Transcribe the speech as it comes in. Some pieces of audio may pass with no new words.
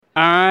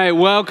All right,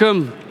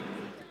 welcome.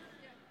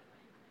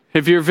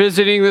 If you're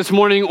visiting this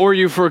morning or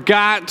you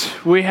forgot,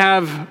 we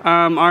have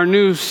our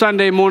new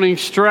Sunday morning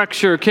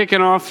structure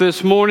kicking off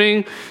this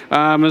morning.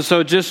 And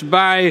so just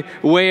by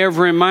way of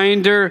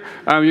reminder,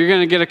 you're going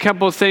to get a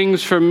couple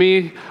things from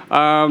me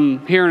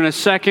here in a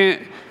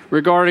second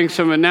regarding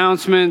some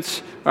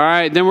announcements. All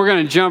right, then we're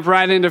going to jump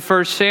right into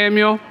 1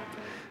 Samuel.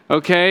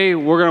 Okay,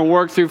 we're going to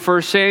work through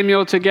 1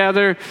 Samuel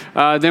together.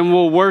 Then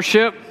we'll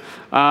worship.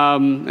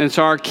 And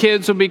so our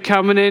kids will be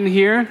coming in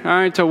here, all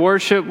right, to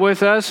worship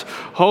with us.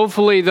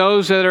 Hopefully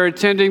those that are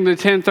attending the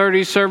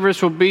 10:30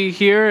 service will be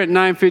here at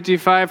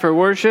 9:55 for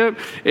worship.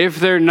 If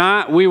they're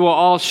not, we will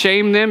all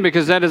shame them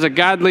because that is a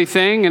godly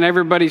thing. And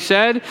everybody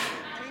said,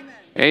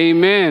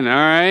 Amen. All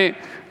right.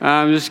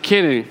 I'm just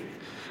kidding.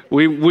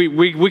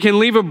 We can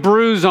leave a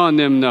bruise on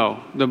them,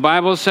 though. The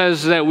Bible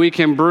says that we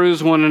can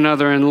bruise one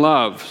another in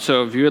love.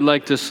 So if you would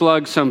like to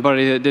slug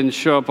somebody that didn't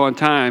show up on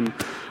time,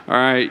 all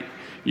right,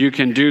 you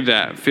can do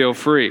that. Feel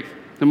free.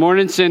 Good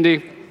morning,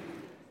 Cindy.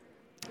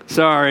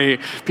 Sorry.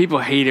 People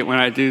hate it when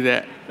I do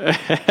that.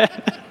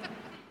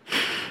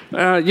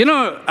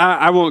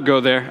 I won't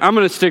go there. I'm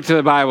going to stick to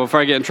the Bible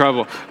before I get in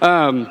trouble.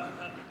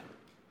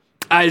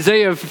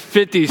 Isaiah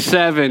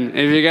 57.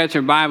 If you got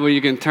your Bible,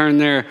 you can turn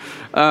there.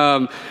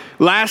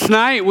 Last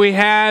night, we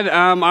had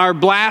our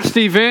blast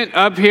event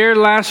up here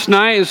last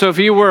night. And so if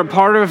you were a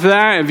part of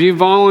that, if you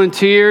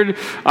volunteered,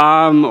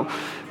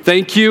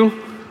 thank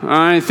you. All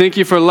right, thank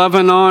you for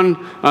loving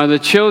on the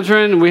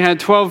children. We had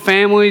 12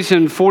 families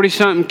and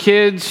 40-something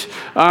kids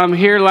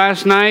here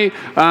last night.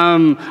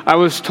 I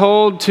was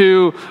told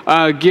to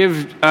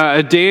give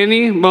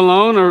Danny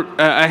Malone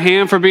a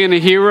hand for being a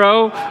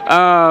hero.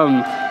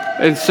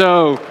 And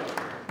so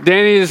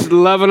Danny is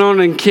loving on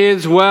and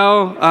kids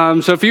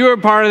well. So if you were a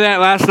part of that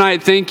last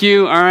night, thank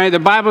you. All right, the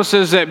Bible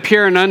says that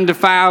pure and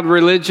undefiled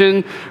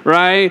religion,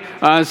 right,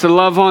 is to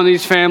love on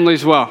these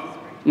families well.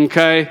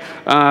 Okay,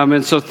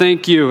 and so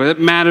thank you. It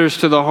matters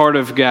to the heart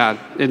of God.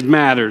 It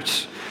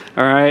matters.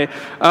 All right.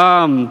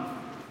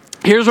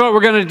 Here's what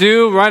we're going to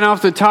do right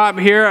off the top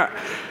here.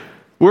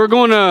 We're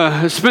going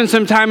to spend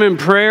some time in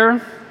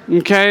prayer.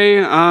 Okay,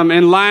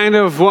 in light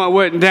of what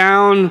went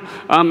down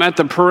at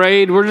the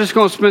parade, we're just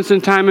going to spend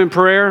some time in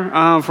prayer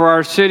for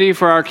our city,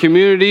 for our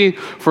community,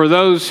 for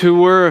those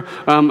who were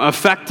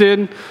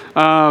affected.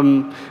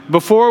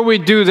 Before we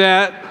do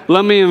that,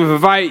 let me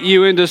invite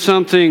you into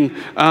something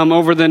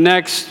over the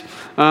next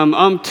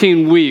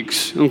umpteen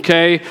weeks,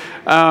 okay?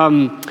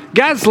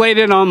 God's laid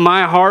it on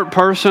my heart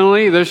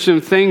personally. There's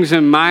some things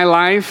in my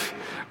life,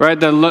 right,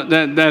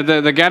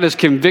 that God has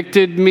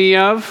convicted me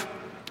of.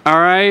 All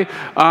right?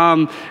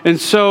 And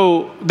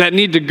so that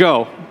need to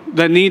go,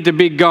 that need to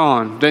be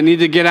gone, that need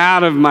to get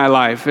out of my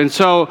life. And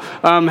so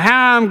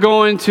how I'm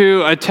going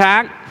to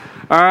attack,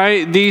 all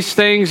right, these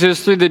things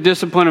is through the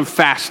discipline of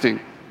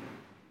fasting.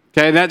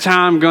 Okay, that's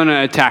how I'm going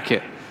to attack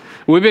it.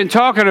 We've been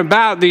talking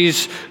about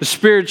these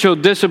spiritual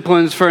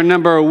disciplines for a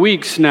number of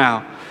weeks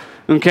now.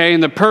 Okay,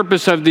 and the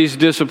purpose of these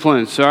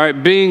disciplines, all right,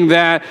 being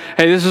that,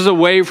 hey, this is a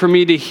way for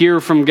me to hear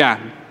from God.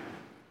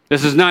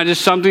 This is not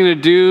just something to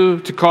do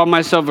to call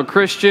myself a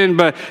Christian,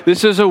 but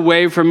this is a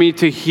way for me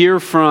to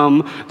hear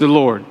from the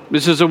Lord.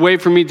 This is a way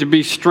for me to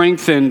be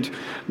strengthened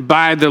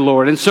by the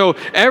Lord. And so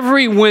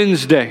every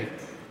Wednesday,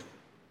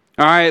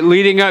 all right,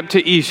 leading up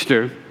to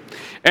Easter,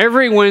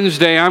 every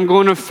Wednesday I'm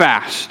going to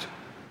fast.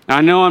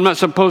 I know I'm not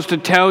supposed to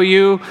tell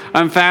you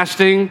I'm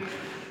fasting,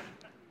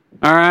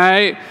 all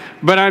right,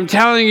 but I'm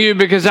telling you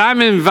because I'm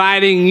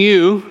inviting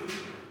you.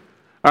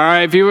 All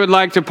right, if you would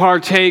like to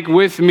partake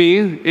with me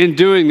in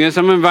doing this,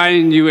 I'm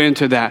inviting you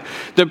into that.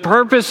 The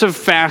purpose of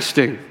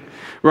fasting,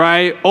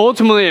 right,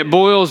 ultimately it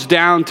boils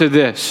down to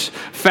this.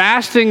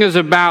 Fasting is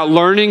about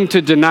learning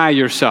to deny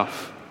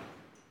yourself.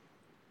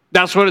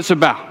 That's what it's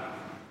about.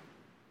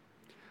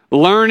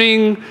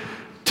 Learning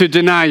to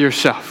deny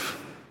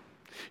yourself.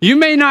 You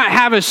may not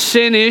have a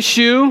sin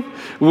issue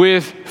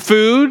with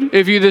food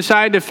if you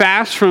decide to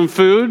fast from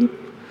food.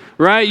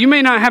 Right? You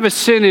may not have a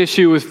sin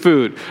issue with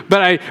food,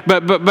 but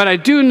I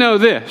do know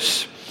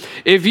this.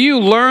 If you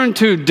learn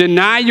to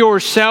deny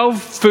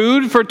yourself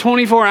food for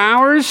 24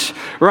 hours,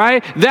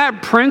 right?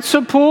 That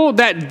principle,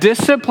 that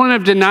discipline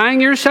of denying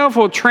yourself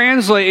will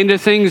translate into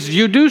things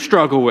you do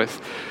struggle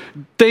with.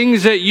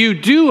 Things that you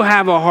do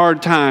have a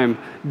hard time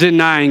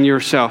denying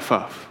yourself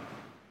of.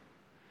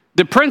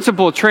 The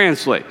principle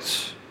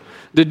translates.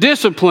 The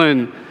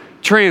discipline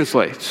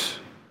translates.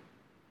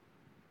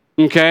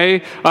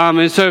 Okay,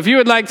 and so if you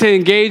would like to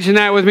engage in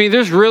that with me,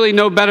 there's really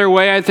no better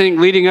way, I think,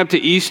 leading up to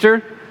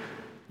Easter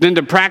than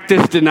to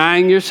practice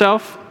denying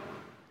yourself.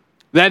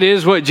 That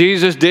is what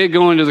Jesus did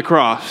going to the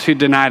cross. He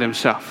denied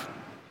himself.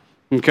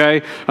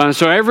 Okay,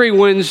 so every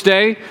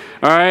Wednesday,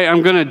 all right,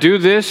 I'm going to do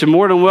this. You're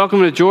more than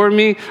welcome to join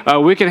me.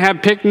 We can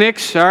have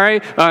picnics, all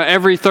right,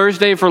 every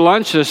Thursday for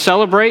lunch to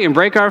celebrate and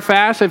break our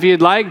fast. If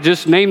you'd like,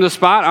 just name the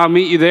spot. I'll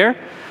meet you there.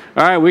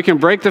 All right, we can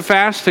break the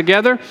fast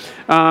together,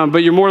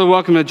 but you're more than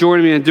welcome to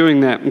join me in doing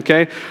that,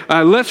 okay?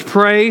 Let's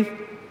pray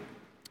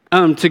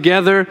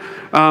together,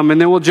 and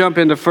then we'll jump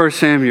into 1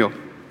 Samuel.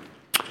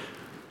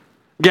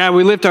 God,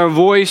 we lift our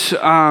voice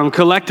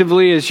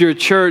collectively as your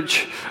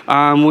church.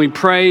 We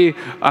pray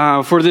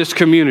for this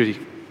community.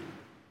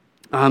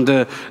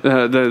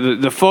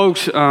 The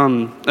folks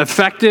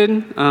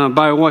affected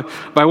by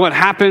what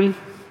happened.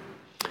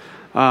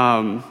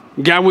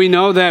 God, we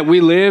know that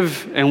we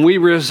live and we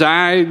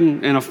reside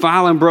in a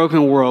fallen,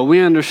 broken world. We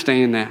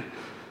understand that.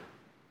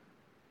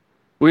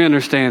 We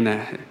understand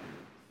that.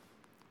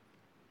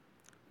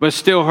 But it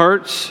still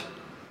hurts.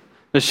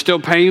 It's still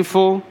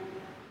painful.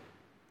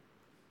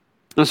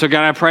 And so,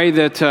 God, I pray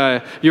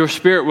that your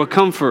Spirit will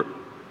comfort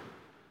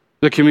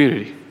the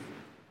community.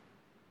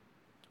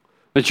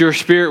 That your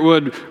Spirit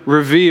would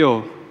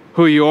reveal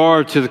who you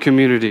are to the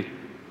community.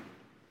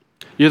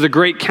 You're the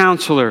great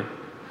counselor,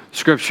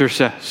 Scripture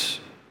says.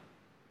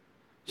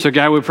 So,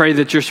 God, we pray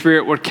that your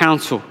Spirit would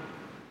counsel.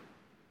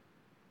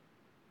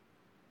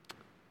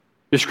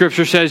 Your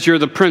Scripture says you're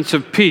the Prince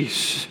of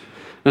Peace.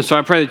 And so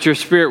I pray that your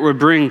Spirit would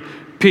bring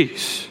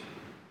peace.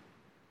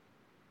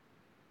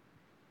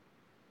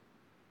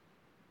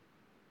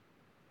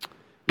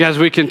 As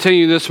we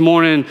continue this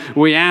morning,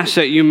 we ask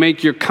that you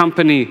make your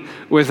company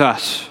with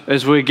us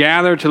as we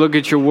gather to look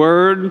at your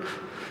word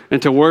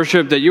and to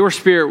worship, that your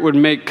Spirit would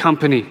make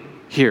company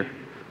here.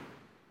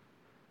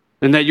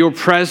 And that your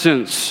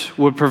presence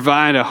would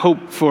provide a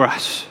hope for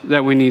us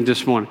that we need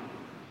this morning.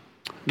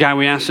 God,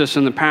 we ask this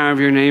in the power of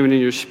your name and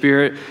in your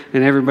Spirit.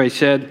 And everybody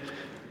said,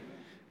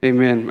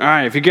 amen. All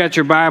right, if you got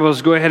your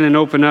Bibles, go ahead and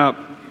open up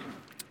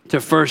to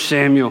 1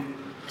 Samuel.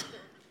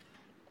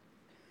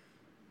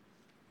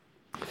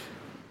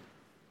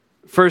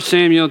 1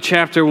 Samuel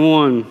chapter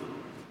 1.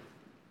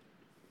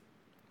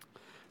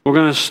 We're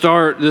going to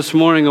start this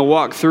morning a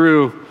walk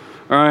through,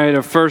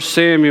 of 1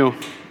 Samuel.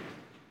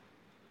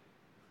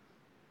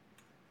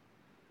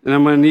 And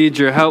I'm going to need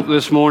your help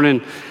this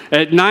morning.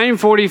 At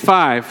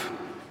 9:45,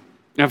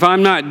 if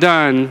I'm not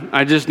done,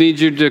 I just need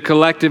you to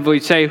collectively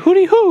say,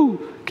 hooty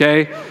hoo,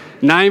 okay?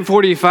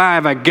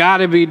 9:45, I got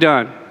to be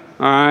done,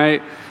 all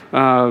right?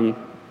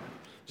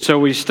 So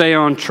we stay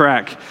on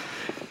track.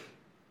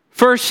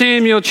 1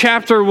 Samuel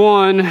chapter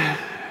 1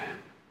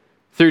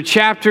 through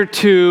chapter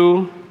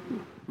 2,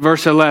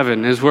 verse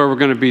 11 is where we're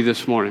going to be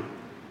this morning.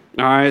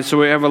 All right, so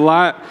we have a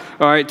lot,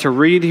 to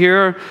read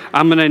here.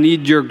 I'm going to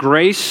need your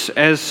grace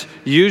as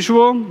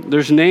usual.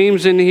 There's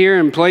names in here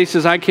and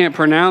places I can't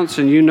pronounce,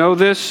 and you know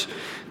this.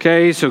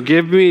 Okay, so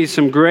give me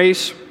some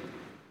grace.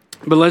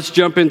 But let's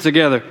jump in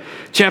together.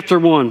 Chapter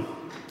 1.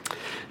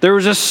 There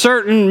was a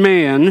certain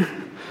man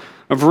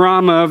of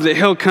Ramah of the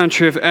hill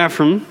country of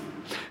Ephraim,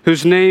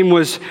 whose name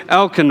was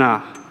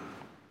Elkanah,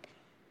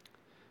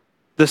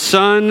 the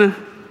son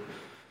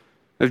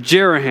of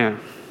Jeraham,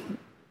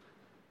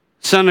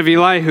 son of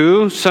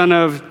Elihu, son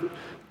of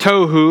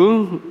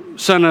Tohu,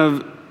 son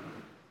of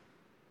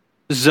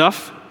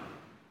Zuph,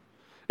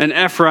 an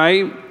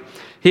Ephraite.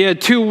 He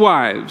had 2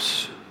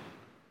 wives.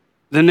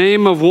 The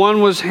name of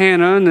one was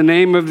Hannah, and the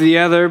name of the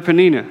other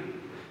Peninnah.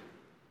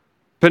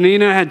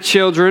 Peninnah had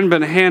children,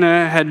 but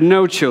Hannah had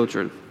no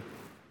children.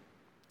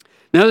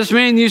 Now this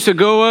man used to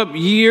go up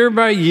year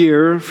by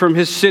year from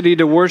his city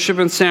to worship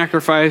and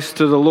sacrifice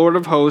to the Lord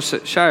of hosts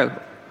at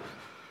Shiloh,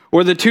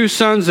 where the 2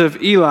 sons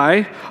of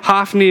Eli,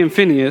 Hophni and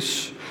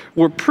Phinehas,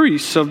 were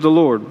priests of the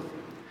Lord.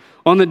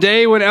 On the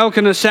day when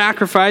Elkanah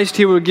sacrificed,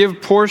 he would give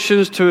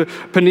portions to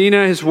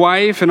Peninnah, his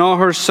wife, and all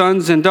her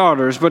sons and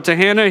daughters. But to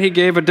Hannah he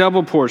gave a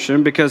double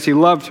portion because he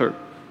loved her,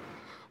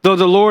 though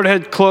the Lord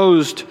had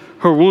closed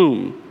her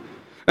womb.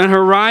 And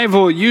her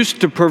rival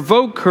used to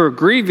provoke her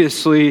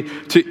grievously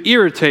to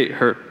irritate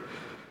her,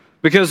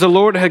 because the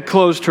Lord had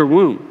closed her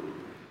womb.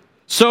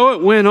 So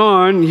it went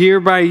on year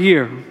by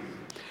year.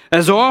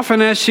 As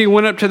often as she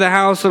went up to the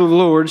house of the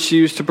Lord, she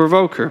used to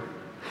provoke her.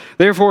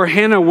 Therefore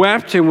Hannah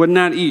wept and would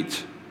not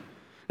eat.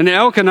 And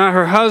Elkanah,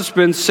 her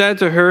husband, said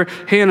to her,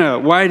 Hannah,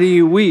 why do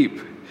you weep?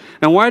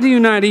 And why do you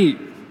not eat?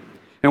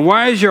 And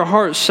why is your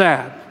heart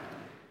sad?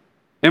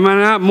 Am I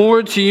not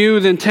more to you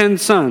than 10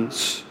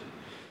 sons?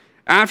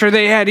 After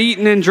they had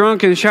eaten and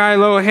drunk in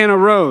Shiloh, Hannah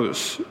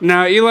rose.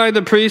 Now Eli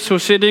the priest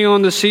was sitting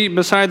on the seat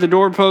beside the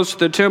doorpost of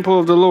the temple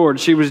of the Lord.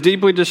 She was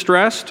deeply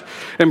distressed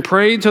and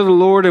prayed to the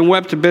Lord and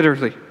wept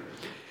bitterly.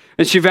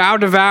 And she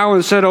vowed a vow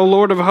and said, O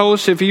Lord of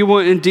hosts, if you will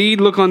indeed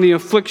look on the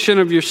affliction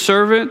of your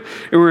servant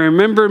and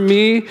remember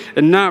me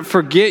and not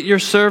forget your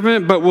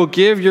servant, but will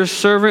give your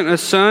servant a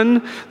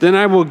son, then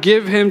I will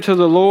give him to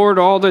the Lord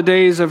all the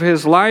days of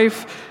his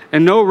life,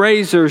 and no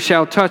razor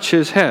shall touch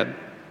his head.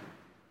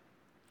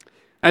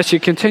 As she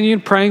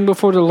continued praying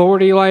before the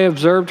Lord, Eli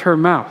observed her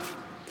mouth.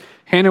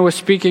 Hannah was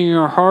speaking in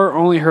her heart,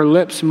 only her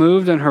lips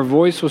moved, and her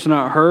voice was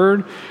not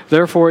heard.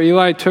 Therefore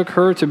Eli took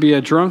her to be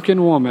a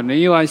drunken woman. And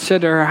Eli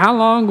said to her, How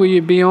long will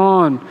you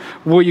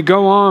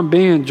go on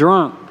being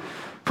drunk?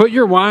 Put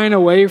your wine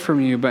away from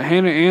you. But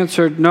Hannah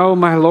answered, No,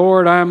 my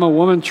Lord, I am a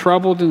woman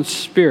troubled in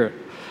spirit.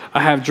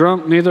 I have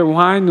drunk neither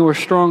wine nor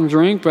strong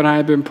drink, but I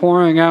have been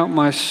pouring out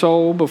my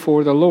soul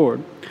before the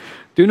Lord.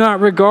 Do not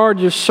regard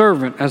your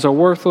servant as a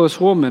worthless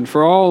woman,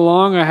 for all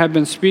along I have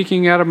been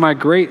speaking out of my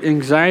great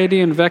anxiety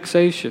and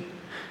vexation.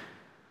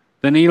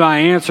 Then Eli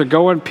answered,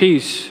 Go in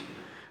peace,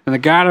 and And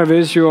the God of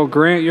Israel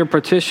grant your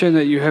petition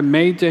that you have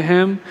made to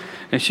him.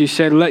 And she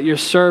said, let your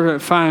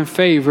servant find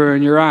favor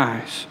in your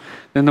eyes.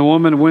 Then the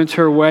woman went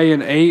her way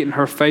and ate, and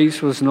her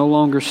face was no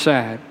longer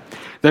sad.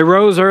 They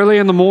rose early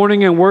in the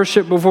morning and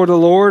worshipped before the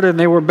Lord, and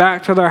they were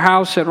back to their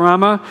house at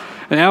Ramah.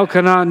 And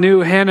Elkanah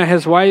knew Hannah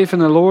his wife,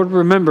 and the Lord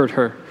remembered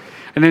her.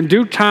 And in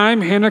due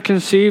time Hannah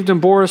conceived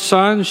and bore a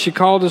son. She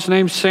called his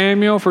name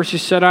Samuel, for she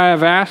said, I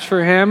have asked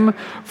for him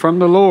from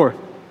the Lord.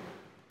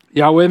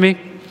 Y'all with me?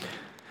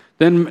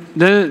 Then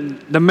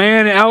the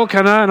man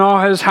Elkanah and all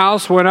his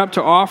house went up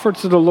to offer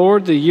to the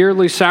Lord the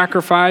yearly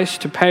sacrifice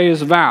to pay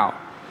his vow.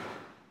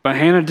 But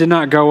Hannah did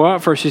not go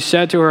up, for she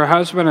said to her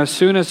husband, as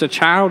soon as the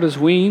child is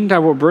weaned, I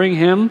will bring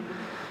him,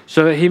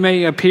 so that he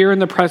may appear in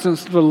the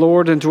presence of the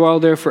Lord and dwell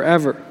there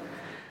forever.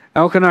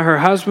 Elkanah, her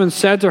husband,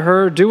 said to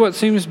her, do what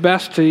seems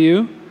best to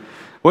you.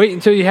 Wait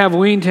until you have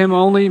weaned him,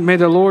 only may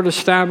the Lord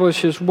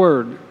establish his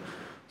word.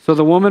 So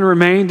the woman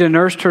remained and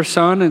nursed her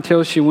son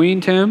until she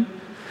weaned him.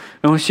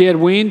 And when she had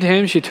weaned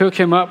him, she took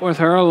him up with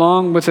her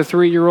along with a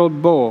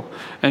 3-year-old bull,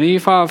 an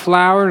ephah of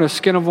flour and a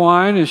skin of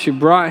wine, and she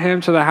brought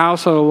him to the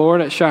house of the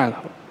Lord at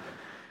Shiloh.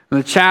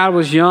 And the child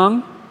was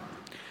young.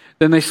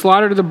 Then they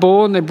slaughtered the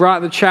bull, and they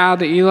brought the child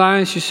to Eli,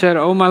 and she said,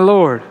 O my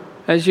Lord,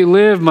 as you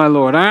live, my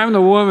Lord, I am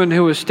the woman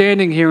who was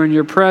standing here in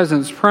your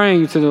presence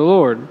praying to the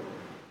Lord.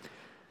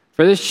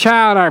 For this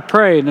child I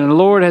prayed, and the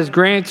Lord has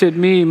granted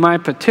me my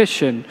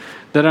petition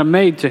that I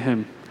made to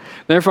him.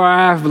 Therefore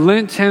I have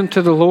lent him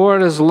to the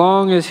Lord as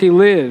long as he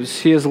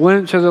lives. He has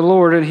lent to the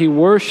Lord, and he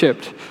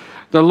worshipped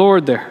the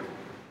Lord there.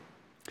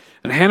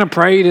 And Hannah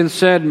prayed and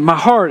said, my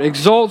heart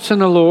exults in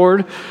the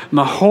Lord.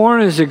 My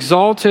horn is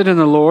exalted in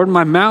the Lord.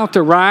 My mouth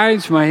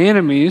derides my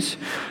enemies,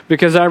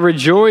 because I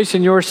rejoice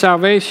in your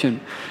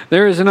salvation.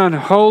 There is none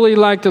holy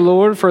like the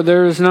Lord, for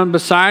there is none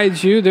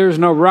besides you. There is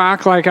no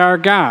rock like our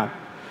God.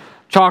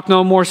 Talk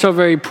no more so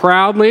very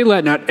proudly.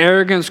 Let not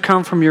arrogance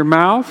come from your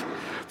mouth.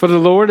 For the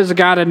Lord is a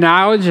God of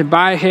knowledge, and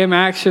by him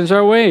actions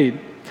are weighed.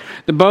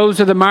 The bows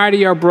of the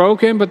mighty are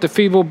broken, but the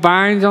feeble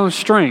binds on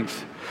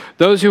strength.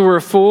 Those who were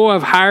full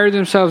have hired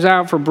themselves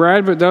out for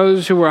bread, but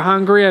those who were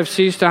hungry have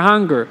ceased to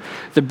hunger.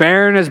 The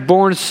barren has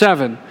borne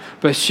 7,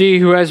 but she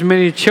who has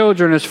many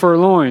children is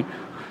forlorn.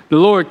 The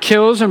Lord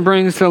kills and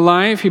brings to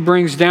life. He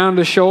brings down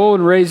to Sheol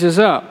and raises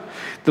up.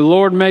 The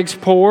Lord makes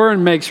poor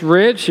and makes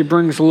rich. He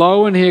brings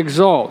low and he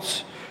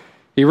exalts.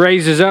 He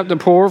raises up the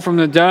poor from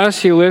the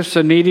dust. He lifts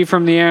the needy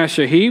from the ash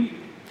heap,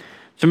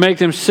 to make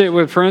them sit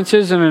with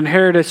princes and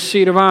inherit a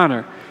seat of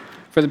honor.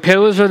 For the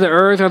pillars of the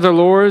earth are the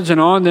Lord's,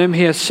 and on them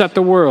he has set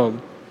the world.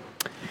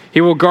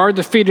 He will guard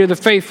the feet of the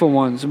faithful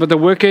ones, but the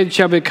wicked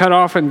shall be cut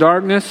off in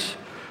darkness.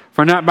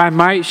 For not by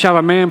might shall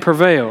a man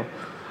prevail.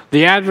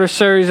 The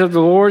adversaries of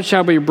the Lord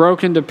shall be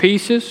broken to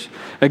pieces.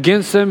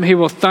 Against them he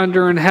will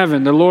thunder in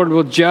heaven. The Lord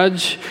will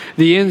judge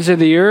the ends of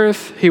the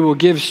earth. He will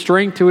give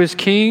strength to his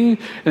king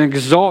and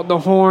exalt the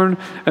horn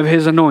of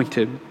his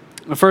anointed.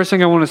 The first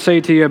thing I want to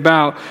say to you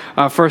about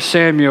 1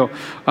 Samuel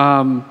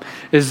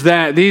is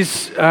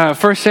that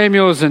 1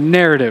 Samuel is a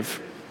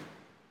narrative.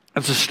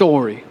 It's a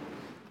story.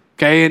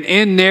 Okay, and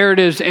in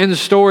narratives, in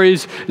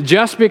stories,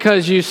 just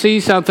because you see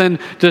something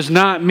does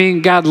not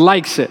mean God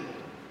likes it.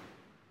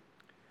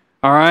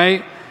 All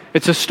right?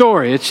 It's a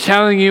story. It's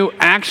telling you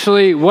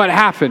actually what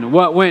happened,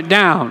 what went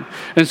down.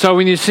 And so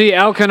when you see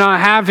Elkanah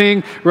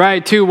having,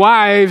 2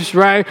 wives,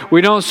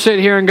 we don't sit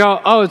here and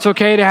go, oh, it's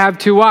okay to have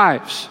 2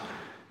 wives.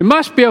 It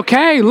must be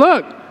okay.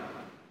 Look,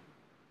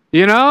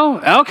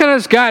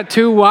 Elkanah's got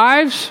 2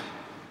 wives.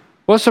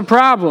 What's the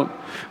problem?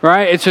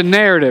 It's a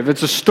narrative.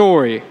 It's a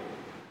story.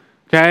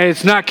 Okay,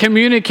 it's not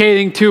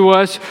communicating to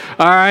us,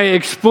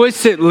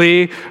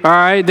 explicitly,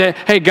 that,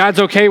 hey, God's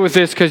okay with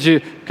this because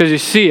you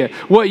see it.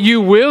 What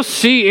you will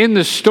see in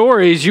the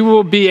stories, you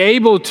will be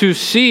able to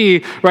see,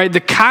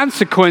 the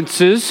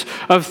consequences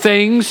of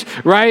things,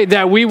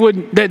 that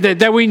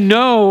we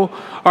know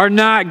are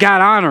not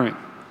God honoring.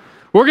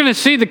 We're going to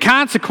see the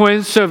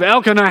consequence of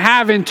Elkanah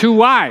having 2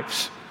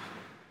 wives.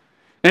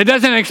 And it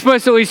doesn't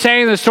explicitly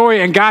say in the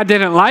story, and God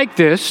didn't like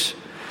this,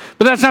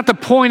 but that's not the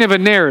point of a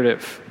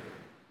narrative.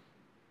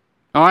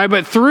 All right,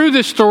 but through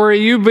the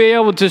story, you'll be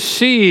able to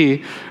see,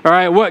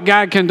 what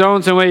God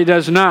condones and what he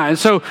does not. And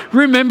so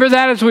remember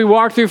that as we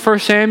walk through 1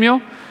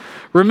 Samuel.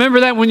 Remember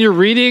that when you're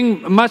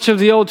reading much of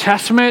the Old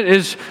Testament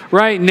is,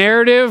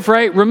 narrative,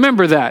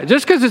 Remember that.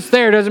 Just because it's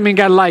there doesn't mean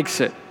God likes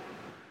it.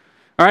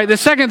 All right, the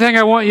second thing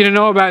I want you to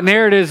know about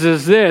narratives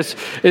is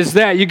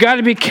that you got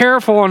to be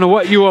careful on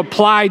what you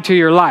apply to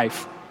your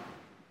life.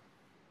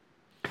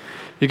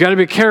 You got to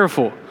be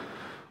careful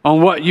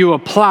on what you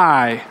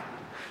apply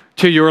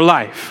to your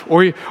life.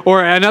 Or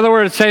in other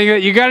words, saying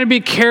that you got to be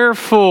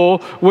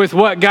careful with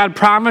what God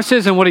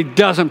promises and what he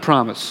doesn't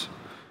promise.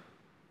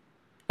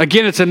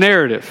 Again, it's a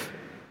narrative.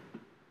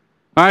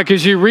 All right,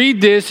 because you read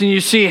this and you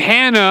see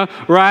Hannah,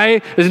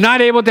 right, is not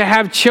able to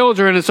have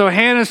children. And so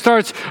Hannah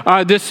starts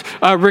this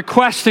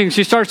requesting.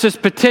 She starts this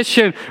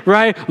petition,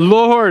 right?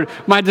 Lord,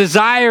 my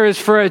desire is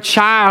for a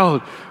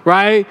child,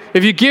 right?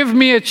 If you give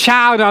me a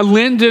child, I'll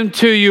lend him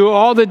to you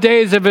all the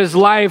days of his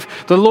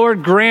life. The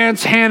Lord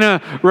grants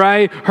Hannah,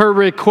 right, her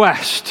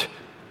request.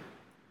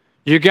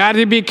 You got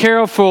to be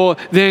careful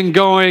then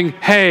going,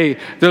 hey,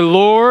 the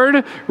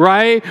Lord,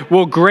 right,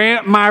 will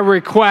grant my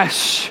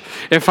request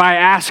if I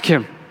ask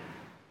him.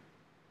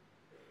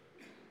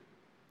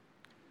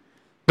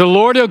 The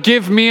Lord will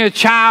give me a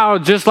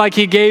child just like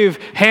he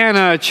gave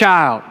Hannah a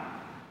child.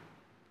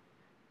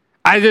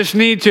 I just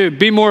need to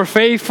be more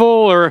faithful,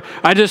 or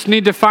I just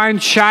need to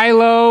find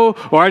Shiloh,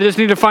 or I just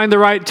need to find the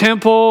right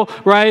temple,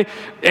 right?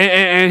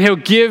 And he'll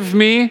give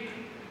me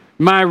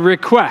my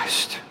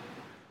request.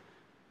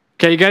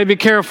 Okay, you got to be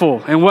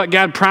careful in what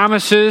God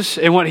promises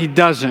and what he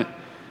doesn't.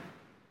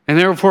 And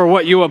therefore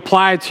what you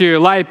apply to your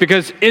life,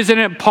 because isn't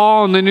it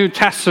Paul in the New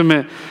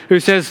Testament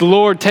who says,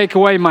 Lord, take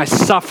away my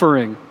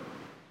suffering?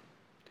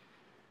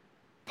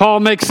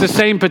 Paul makes the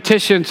same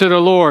petition to the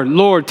Lord.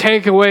 Lord,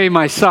 take away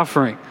my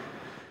suffering.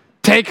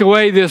 Take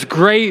away this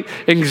great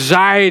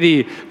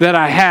anxiety that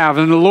I have.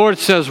 And the Lord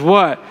says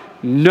what?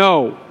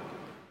 No.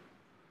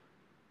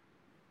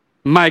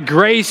 My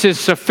grace is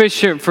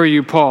sufficient for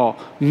you, Paul.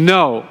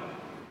 No.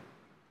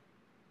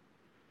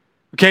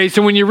 Okay,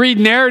 so when you read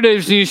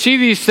narratives and you see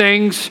these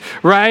things,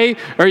 right,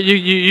 or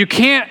you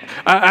can't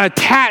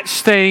attach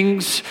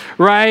things,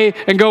 right,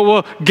 and go,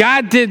 well,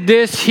 God did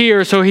this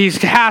here, so he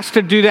has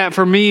to do that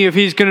for me if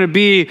he's going to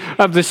be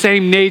of the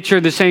same nature,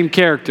 the same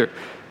character.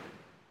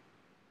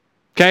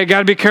 Okay, got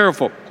to be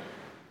careful.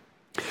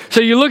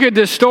 So you look at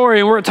this story,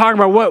 and we're talking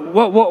about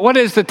what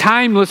is the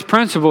timeless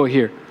principle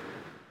here?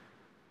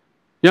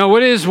 You know,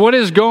 what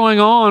is going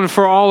on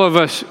for all of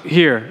us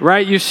here,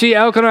 right? You see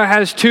Elkanah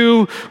has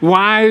 2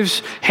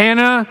 wives.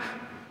 Hannah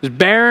is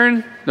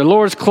barren. The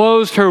Lord's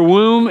closed her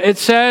womb, it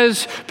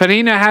says.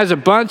 Peninnah has a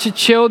bunch of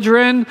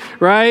children,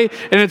 right?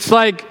 And it's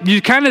like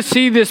you kind of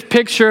see this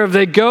picture of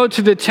they go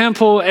to the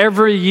temple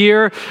every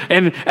year,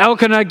 and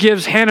Elkanah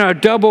gives Hannah a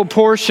double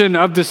portion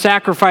of the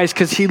sacrifice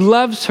because he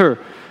loves her.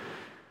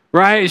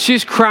 Right?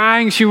 She's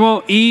crying. She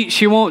won't eat.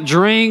 She won't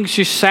drink.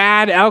 She's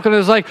sad.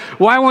 Elkanah's like,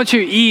 why won't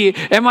you eat?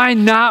 Am I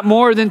not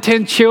more than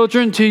 10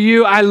 children to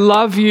you? I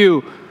love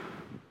you.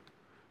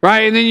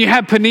 Right? And then you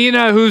have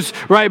Peninnah who's,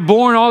 right,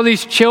 born all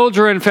these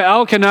children for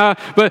Elkanah,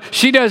 but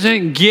she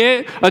doesn't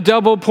get a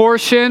double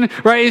portion.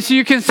 Right? And so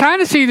you can kind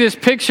of see this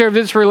picture of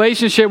this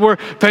relationship where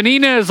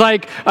Peninnah is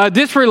like,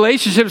 this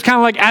relationship is kind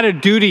of like out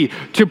of duty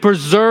to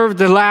preserve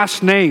the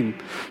last name,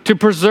 to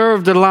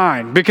preserve the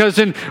line. Because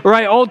in,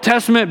 right, Old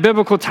Testament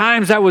biblical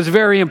times, that was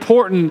very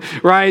important,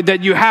 right?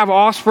 That you have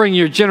offspring,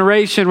 your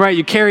generation, right?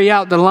 You carry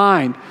out the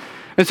line.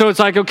 And so it's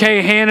like,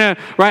 okay, Hannah,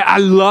 right? I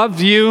love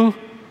you.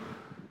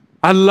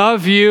 I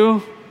love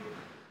you.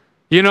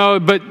 You know,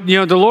 but, you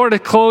know, the Lord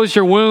has closed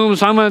your womb,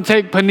 so I'm going to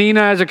take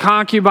Peninnah as a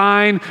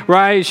concubine,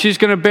 right? She's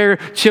going to bear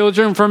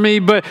children for me.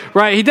 But,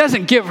 right, he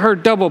doesn't give her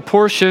double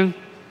portion.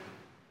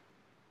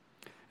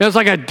 It's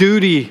like a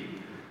duty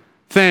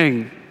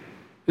thing.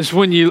 It's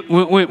when you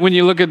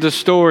look at the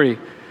story.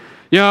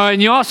 You know,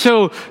 and you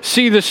also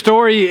see the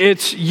story,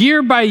 it's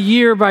year by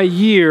year by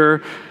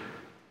year,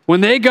 when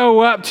they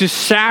go up to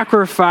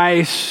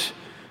sacrifice,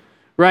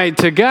 right,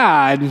 to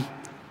God,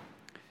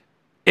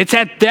 it's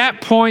at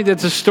that point that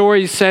the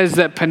story says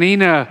that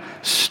Peninnah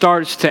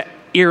starts to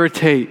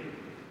irritate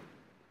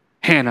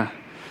Hannah,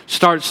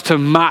 starts to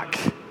mock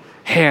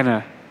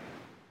Hannah,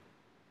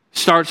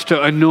 starts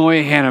to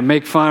annoy Hannah,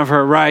 make fun of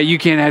her, right? You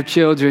can't have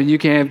children, you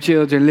can't have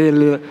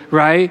children,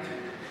 right?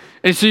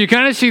 And so you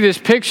kind of see this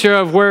picture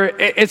of where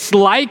it's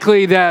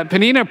likely that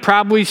Peninnah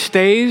probably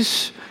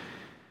stays,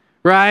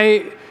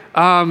 right,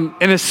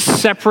 in a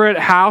separate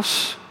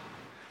house.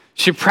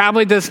 She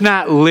probably does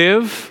not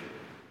live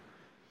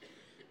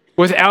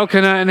with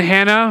Elkanah and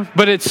Hannah,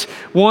 but it's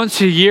once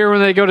a year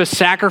when they go to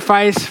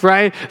sacrifice,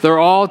 right? They're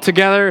all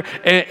together,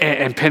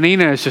 and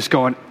Peninnah is just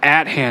going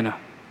at Hannah.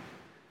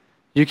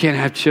 You can't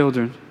have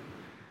children.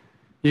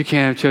 You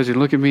can't have children.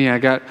 Look at me, I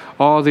got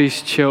all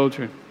these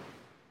children.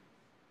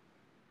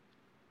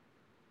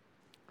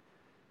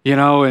 You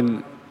know,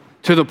 and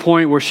to the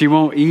point where she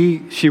won't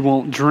eat, she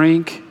won't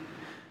drink.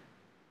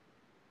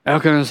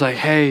 Elkanah's like,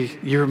 hey,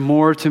 you're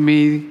more to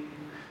me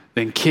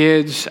than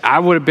kids. I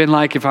would have been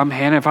like, if I'm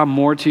Hannah, if I'm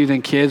more to you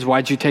than kids,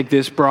 why'd you take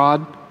this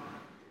broad?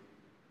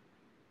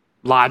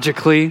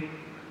 Logically.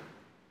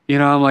 You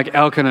know, I'm like,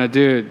 Elkanah,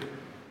 dude.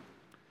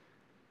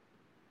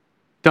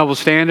 Double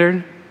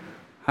standard?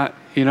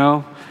 You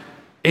know?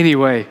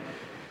 Anyway,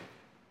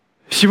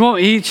 she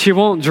won't eat, she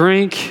won't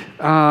drink.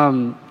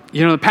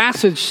 You know, the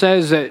passage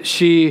says that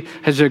she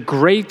has a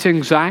great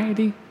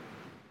anxiety.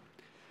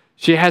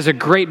 She has a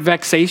great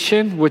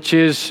vexation, which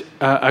is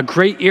a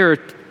great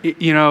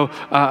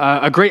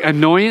a great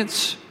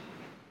annoyance,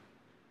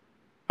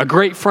 a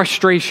great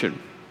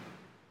frustration.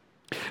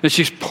 And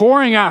she's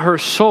pouring out her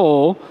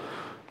soul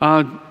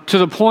to to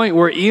the point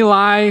where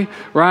Eli,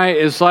 right,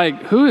 is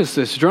like, who is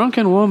this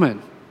drunken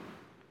woman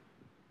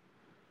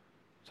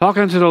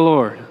talking to the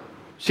Lord?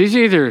 She's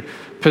either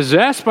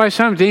possessed by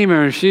some demon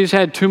or she's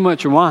had too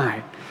much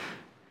wine.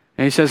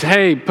 And he says,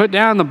 hey, put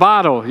down the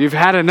bottle. You've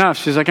had enough.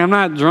 She's like, I'm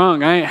not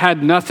drunk. I ain't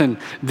had nothing.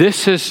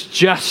 This is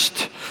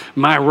just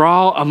my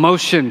raw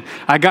emotion.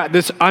 I got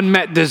this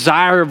unmet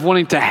desire of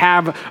wanting to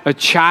have a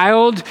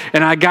child,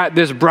 and I got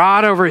this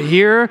broad over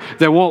here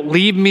that won't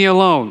leave me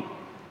alone.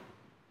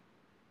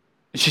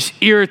 It's just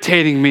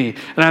irritating me,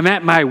 and I'm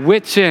at my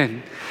wit's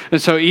end. And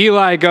so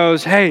Eli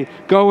goes, hey,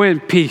 go in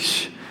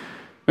peace.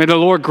 May the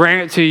Lord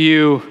grant to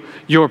you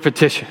your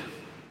petition,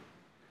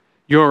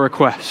 your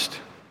request.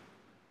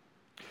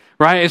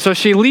 Right? And so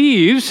she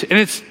leaves, and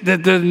it's the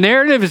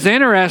narrative is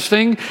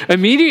interesting.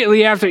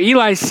 Immediately after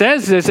Eli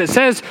says this, it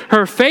says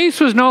her face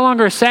was no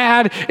longer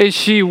sad, and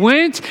she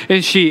went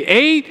and she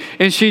ate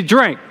and she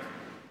drank,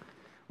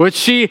 which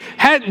she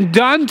hadn't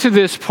done to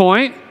this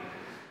point.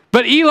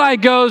 But Eli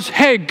goes,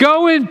 hey,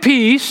 go in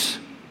peace.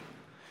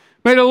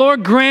 May the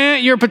Lord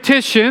grant your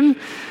petition.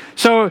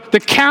 So the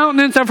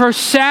countenance of her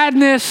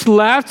sadness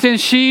left, and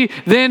she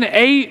then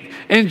ate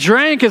and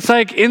drank. It's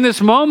like in this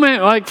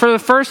moment, like for the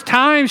first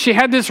time, she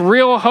had this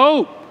real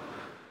hope.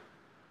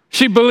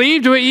 She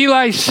believed what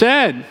Eli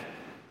said.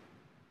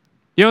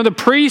 You know, the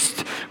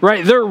priest,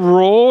 right, their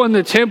role in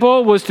the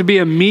temple was to be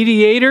a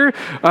mediator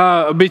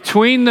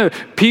between the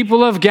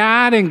people of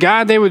God and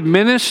God. They would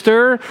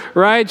minister,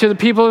 right, to the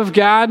people of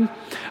God.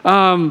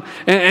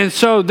 And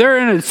so they're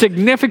in a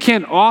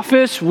significant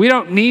office. We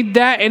don't need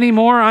that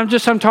anymore. I'm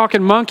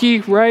talking monkey,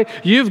 right?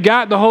 You've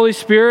got the Holy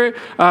Spirit.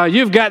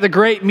 You've got the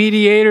great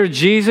mediator,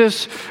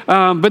 Jesus.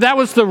 But that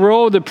was the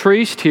role of the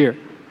priest here.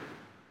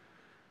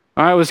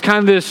 All right, it was kind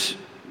of this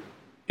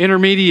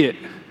intermediate,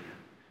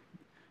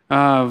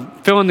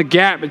 filling the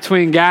gap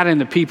between God and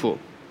the people.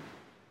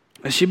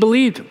 And she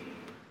believed him.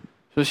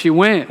 So she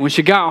went. When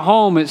she got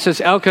home, it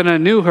says Elkanah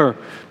knew her.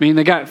 Meaning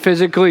they got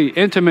physically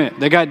intimate.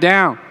 They got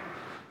down.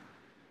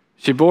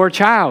 She bore a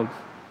child.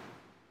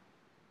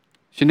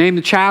 She named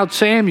the child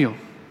Samuel.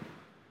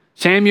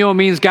 Samuel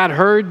means God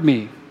heard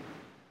me.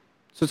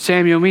 That's what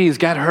Samuel means,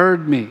 God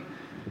heard me.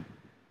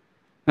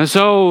 And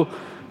so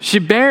she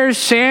bears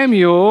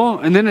Samuel,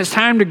 and then it's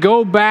time to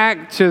go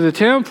back to the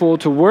temple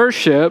to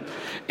worship.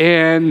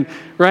 And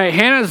right,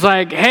 Hannah's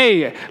like,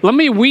 hey, let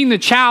me wean the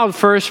child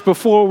first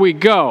before we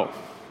go.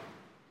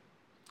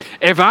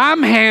 If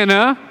I'm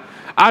Hannah,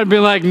 I'd be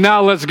like,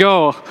 no, let's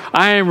go.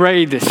 I am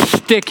ready to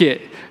stick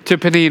it to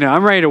Peninnah.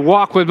 I'm ready to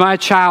walk with my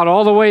child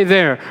all the way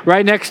there,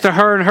 right next to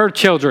her and her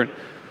children.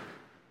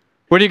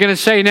 What are you going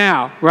to say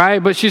now, right?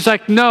 But she's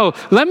like, no,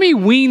 let me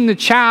wean the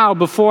child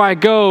before I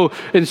go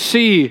and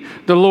see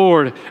the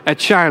Lord at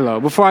Shiloh,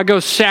 before I go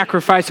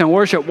sacrifice and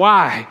worship.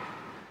 Why?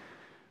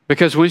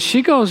 Because when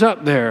she goes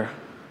up there,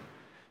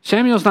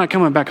 Samuel's not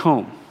coming back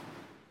home.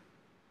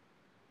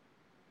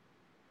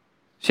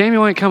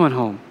 Samuel ain't coming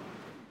home.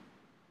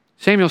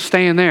 Samuel's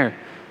staying there.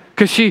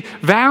 Because she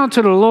vowed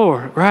to the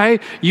Lord,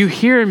 right? You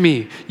hear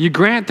me. You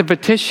grant the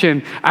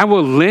petition. I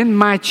will lend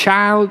my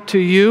child to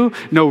you.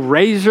 No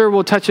razor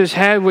will touch his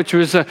head, which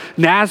was a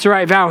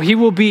Nazirite vow. He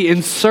will be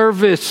in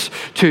service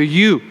to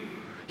you.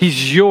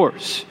 He's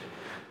yours.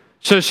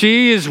 So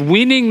she is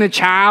weaning the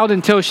child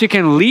until she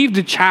can leave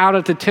the child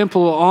at the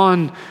temple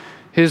on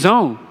his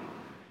own.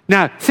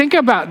 Now, think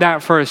about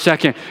that for a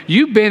second.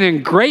 You've been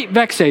in great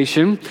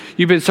vexation.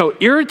 You've been so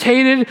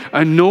irritated,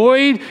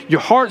 annoyed. Your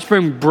heart's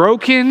been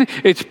broken.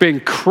 It's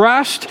been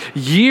crushed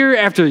year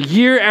after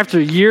year after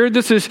year.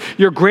 This is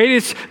your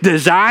greatest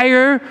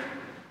desire.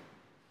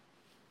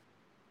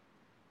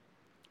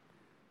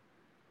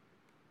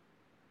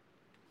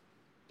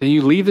 Then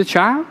you leave the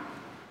child?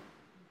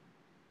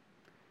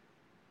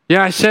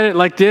 Yeah, I said it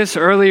like this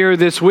earlier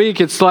this week.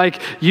 It's like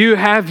you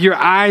have your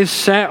eyes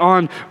set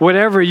on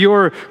whatever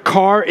your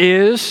car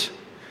is,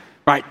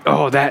 right?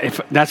 Oh,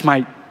 that's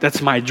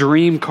my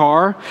dream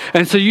car.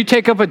 And so you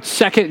take up a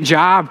second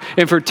job,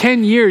 and for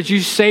 10 years you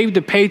saved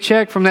a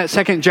paycheck from that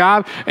second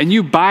job, and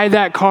you buy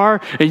that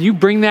car, and you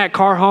bring that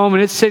car home,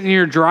 and it's sitting in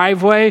your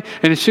driveway.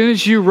 And as soon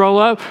as you roll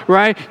up,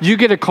 right, you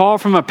get a call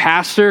from a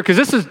pastor, because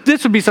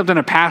this would be something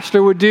a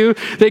pastor would do.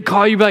 They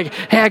call you, be like,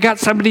 hey, I got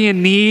somebody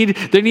in need.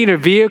 They need a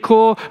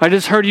vehicle. I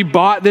just heard you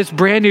bought this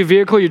brand new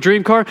vehicle, your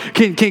dream car.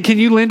 Can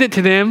you lend it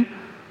to them?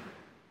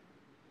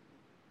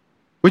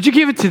 Would you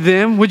give it to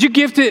them? Would you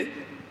gift it?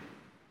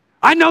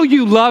 I know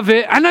you love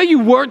it. I know you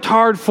worked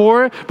hard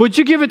for it. But would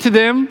you give it to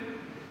them?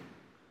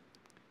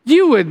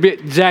 You would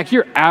be, Zach,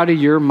 you're out of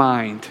your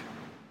mind.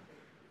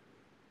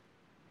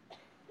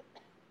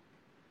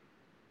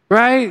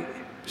 Right?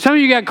 Some of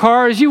you got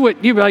cars,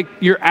 you'd be like,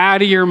 you're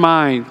out of your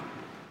mind.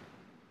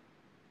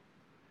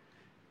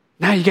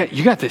 Now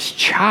you got this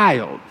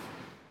child.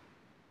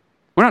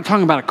 We're not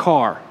talking about a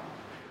car.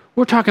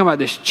 We're talking about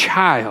this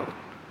child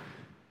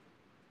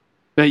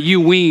that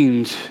you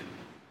weaned,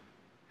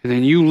 and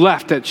then you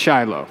left at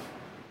Shiloh.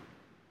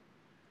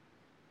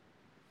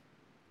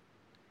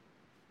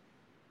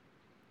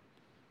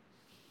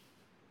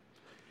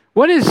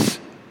 What is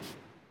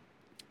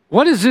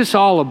what is this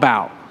all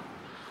about?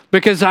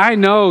 Because I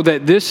know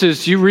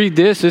that you read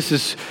this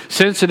is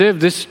sensitive,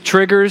 this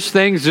triggers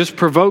things, this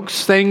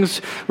provokes things,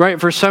 right?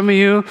 For some of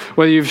you,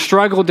 whether you've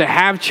struggled to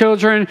have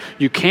children,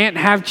 you can't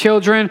have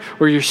children,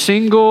 or you're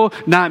single,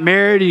 not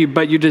married,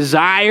 but you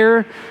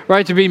desire,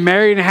 right, to be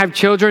married and have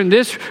children,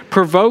 this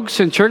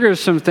provokes and triggers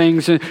some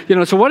things. And,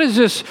 so what is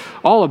this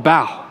all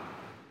about?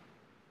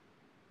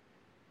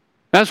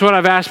 That's what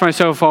I've asked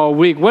myself all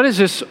week. What is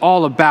this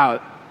all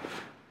about?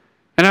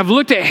 And I've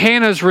looked at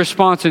Hannah's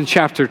response in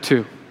chapter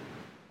 2.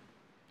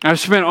 I've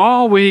spent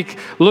all week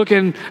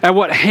looking at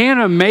what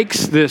Hannah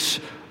makes this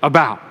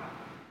about.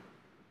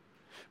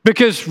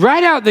 Because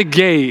right out the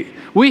gate,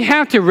 we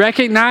have to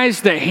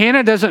recognize that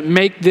Hannah doesn't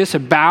make this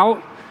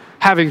about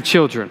having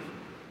children.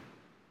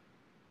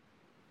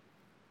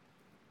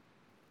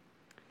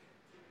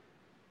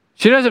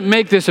 She doesn't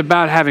make this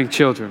about having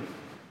children.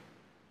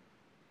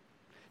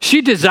 She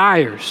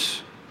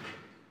desires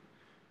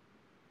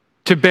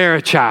to bear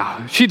a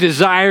child. She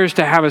desires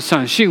to have a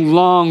son. She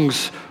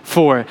longs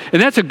for it.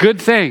 And that's a good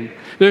thing.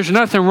 There's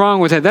nothing wrong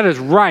with that. That is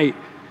right.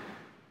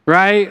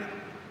 Right?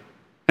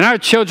 And our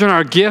children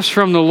are gifts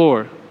from the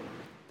Lord.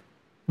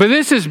 But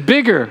this is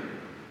bigger.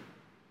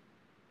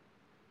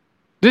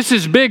 This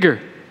is bigger.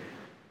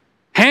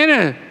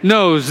 Hannah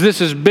knows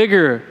this is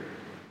bigger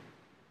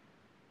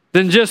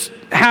than just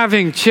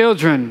having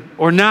children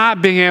or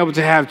not being able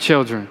to have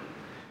children.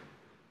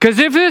 Because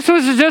if this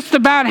was just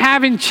about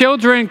having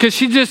children because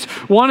she just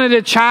wanted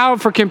a child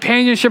for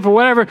companionship or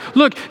whatever,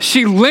 look,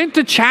 she lent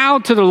the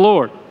child to the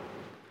Lord.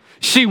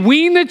 She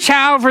weaned the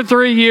child for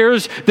 3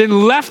 years,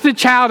 then left the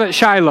child at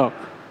Shiloh.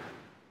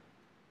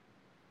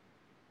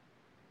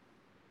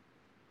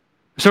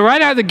 So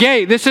right out the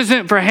gate, this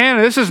isn't for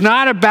Hannah. This is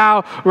not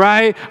about,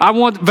 right,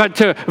 but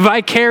to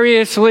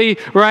vicariously,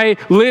 right,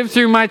 live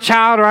through my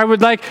child, or I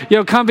would like,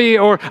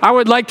 or I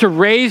would like to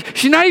raise.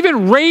 She's not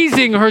even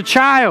raising her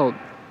child.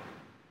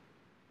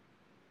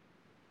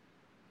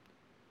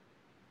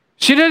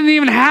 She doesn't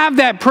even have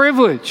that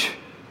privilege.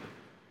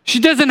 She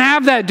doesn't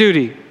have that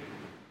duty.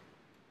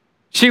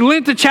 She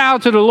lent the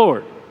child to the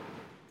Lord.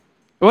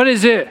 What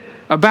is it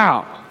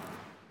about?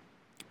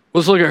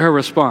 Let's look at her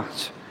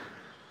response.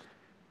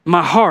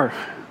 My heart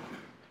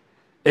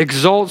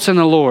exalts in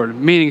the Lord,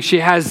 meaning she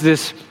has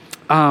this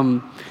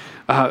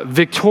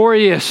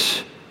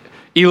victorious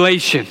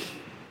elation.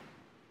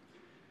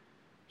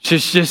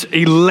 She's just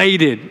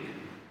elated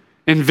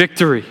in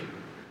victory.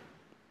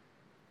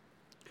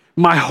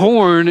 My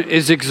horn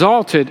is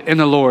exalted in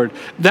the Lord.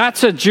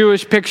 That's a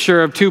Jewish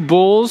picture of two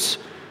bulls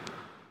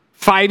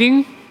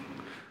fighting,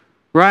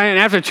 right? And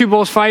after two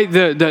bulls fight,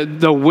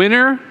 the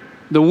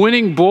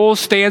winning bull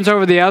stands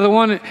over the other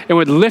one and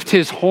would lift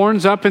his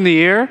horns up in the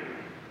air,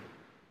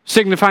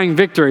 signifying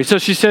victory. So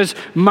she says,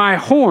 my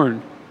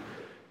horn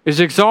is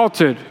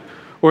exalted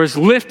or is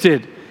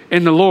lifted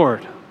in the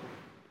Lord.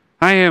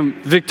 I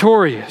am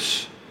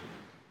victorious.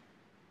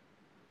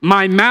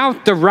 My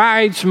mouth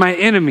derides my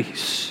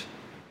enemies.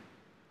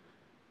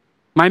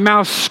 My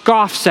mouth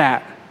scoffs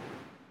at,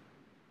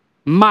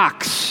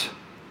 mocks,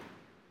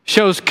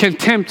 shows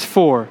contempt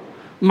for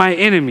my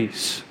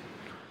enemies,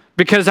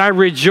 because I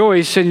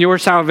rejoice in your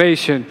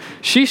salvation.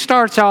 She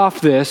starts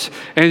off this,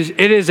 and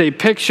it is a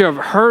picture of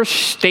her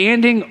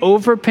standing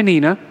over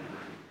Peninnah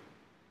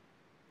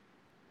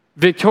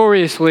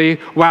victoriously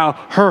while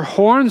her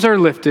horns are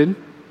lifted,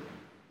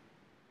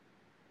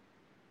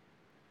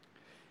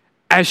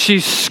 as she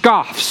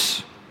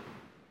scoffs,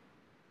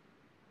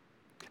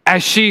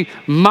 as she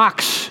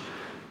mocks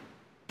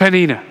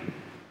Peninnah.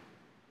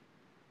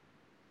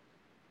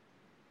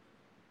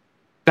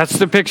 That's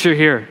the picture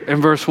here in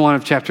verse 1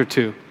 of chapter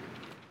 2.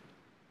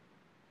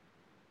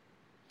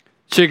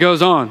 She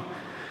goes on.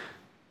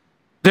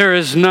 There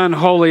is none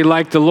holy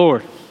like the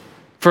Lord,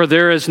 for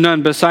there is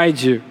none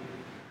besides you.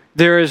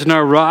 There is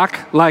no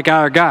rock like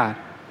our God.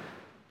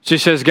 She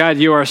says, God,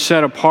 you are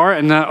set apart,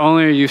 and not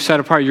only are you set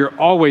apart, you're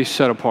always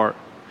set apart.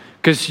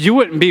 Because you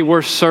wouldn't be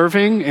worth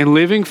serving and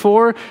living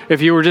for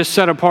if you were just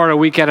set apart a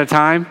week at a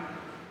time.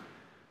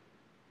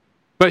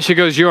 But she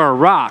goes, you're a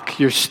rock,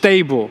 you're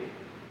stable.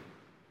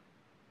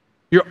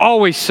 You're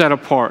always set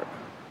apart.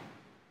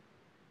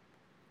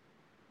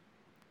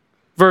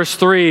 Verse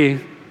 3,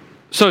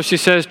 so she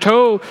says,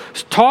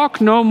 talk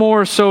no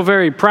more so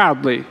very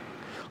proudly.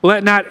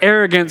 Let not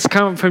arrogance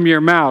come from your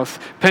mouth.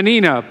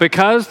 Peninnah,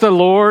 because the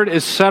Lord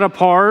is set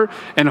apart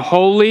and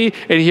holy,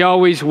 and he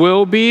always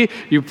will be,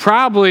 you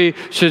probably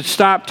should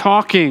stop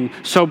talking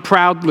so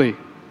proudly.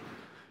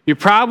 You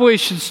probably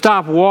should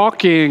stop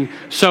walking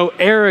so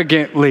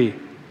arrogantly.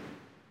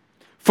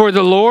 For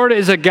the Lord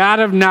is a God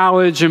of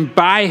knowledge, and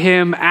by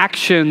him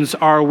actions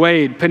are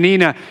weighed.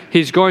 Peninnah,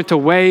 he's going to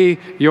weigh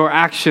your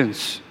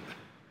actions.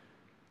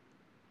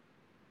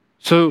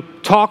 So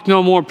talk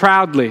no more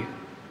proudly.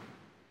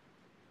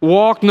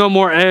 Walk no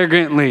more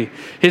arrogantly.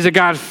 He's a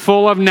God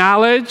full of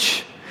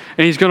knowledge,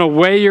 and he's going to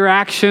weigh your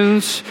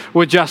actions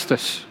with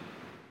justice.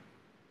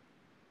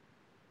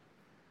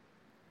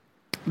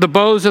 The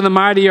bows of the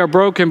mighty are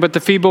broken, but the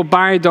feeble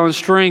bind on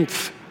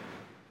strength.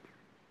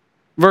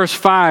 Verse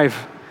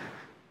 5,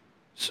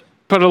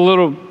 put a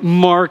little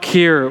mark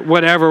here,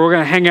 whatever. We're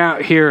going to hang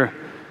out here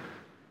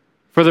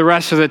for the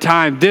rest of the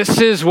time.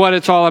 This is what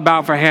it's all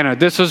about for Hannah.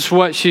 This is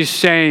what she's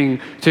saying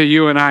to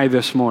you and I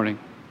this morning.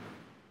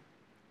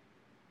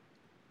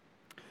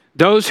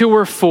 Those who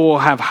were full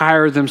have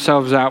hired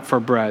themselves out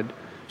for bread.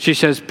 She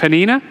says,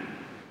 Peninnah,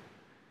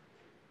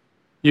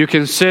 you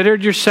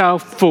considered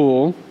yourself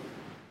full,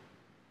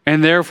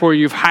 and therefore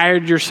you've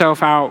hired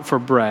yourself out for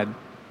bread.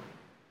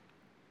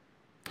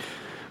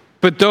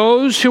 But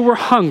those who were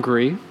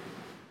hungry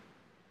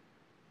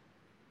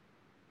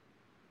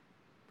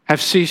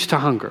have ceased to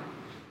hunger.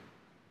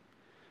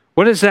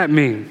 What does that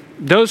mean?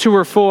 Those who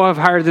were full have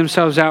hired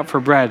themselves out for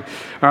bread.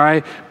 All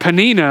right.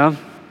 Peninnah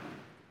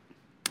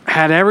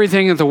had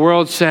everything that the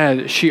world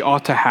said she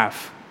ought to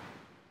have.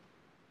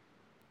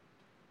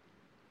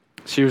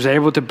 She was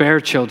able to bear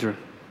children.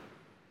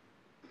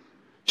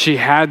 She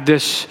had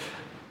this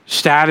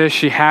status.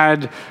 She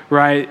had,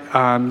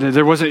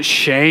 there wasn't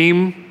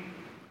shame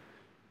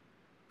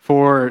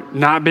for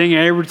not being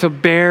able to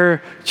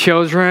bear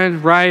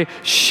children, right?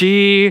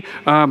 She,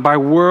 by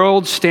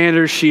world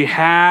standards, she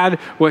had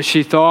what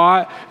she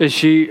thought, and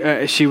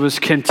she was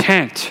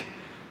content.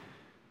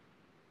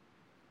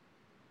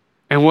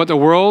 And what the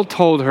world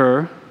told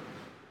her,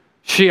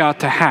 she ought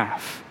to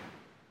have.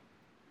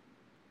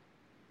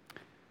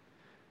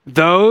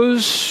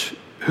 Those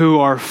who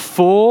are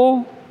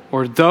full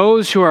or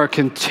those who are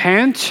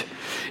content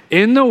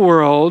in the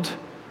world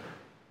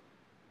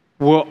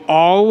will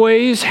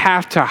always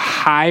have to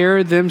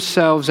hire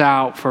themselves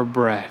out for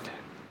bread.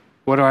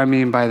 What do I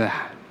mean by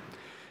that?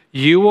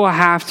 You will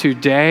have to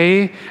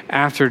day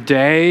after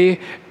day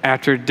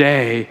after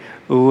day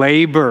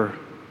labor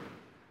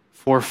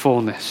for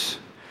fullness,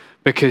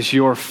 because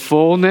your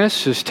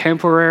fullness is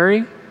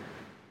temporary.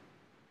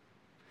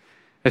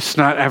 It's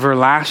not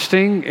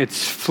everlasting.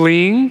 It's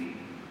fleeing.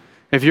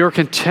 If your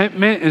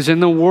contentment is in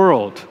the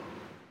world,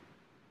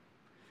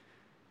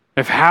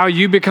 if how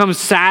you become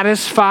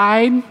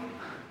satisfied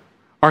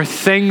are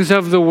things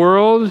of the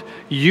world,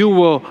 you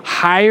will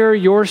hire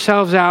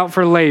yourselves out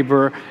for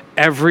labor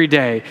every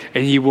day.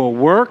 And you will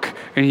work,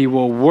 and you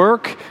will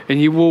work,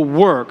 and you will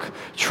work,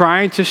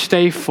 trying to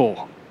stay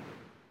full.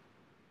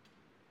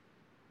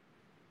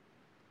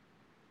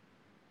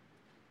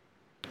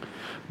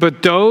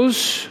 But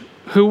those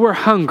who were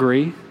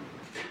hungry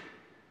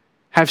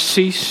have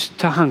ceased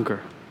to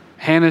hunger.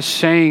 Hannah's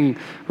saying,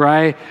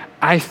 right,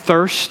 I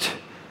thirst,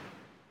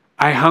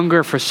 I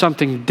hunger for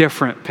something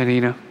different,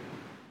 Peninnah.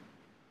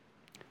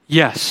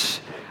 Yes,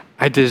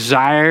 I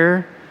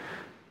desire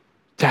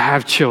to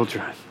have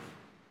children.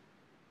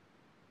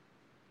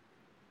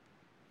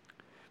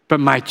 But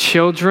my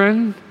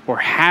children, or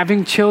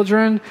having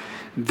children,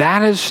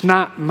 that is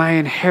not my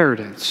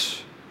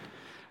inheritance.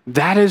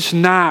 That is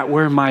not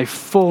where my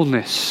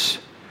fullness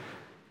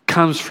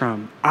comes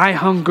from. I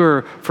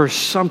hunger for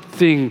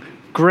something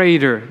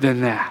greater than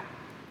that.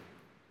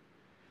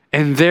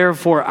 And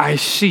therefore I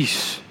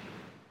cease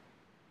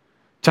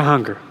to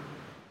hunger.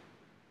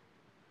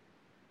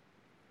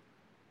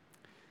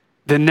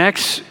 The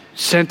next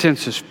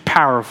sentence is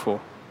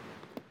powerful.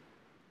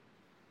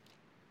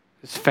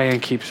 This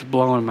fan keeps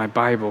blowing my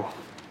Bible.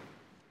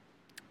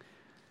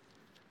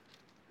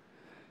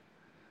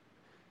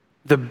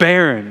 The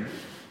barren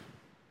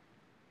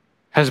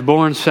has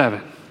borne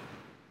 7.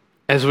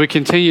 As we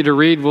continue to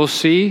read, we'll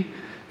see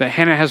that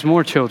Hannah has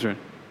more children,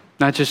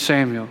 not just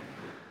Samuel.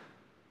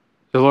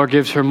 The Lord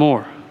gives her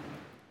more.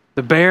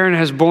 The barren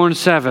has borne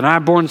 7. I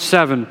borne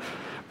 7.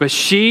 But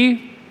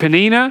she,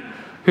 Peninnah,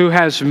 who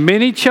has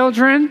many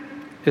children,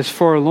 is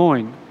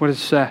forlorn. What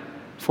is that?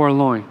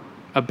 Forlorn.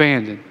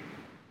 Abandoned.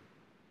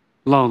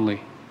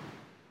 Lonely.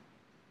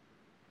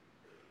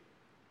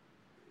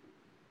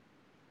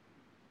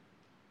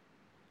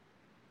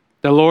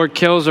 The Lord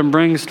kills and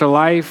brings to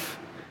life.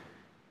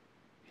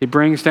 He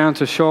brings down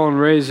to Sheol and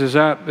raises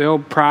up. The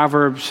old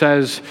proverb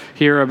says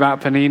here about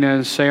Peninnah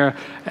and Sarah,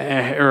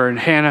 and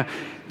Hannah,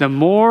 the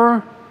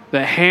more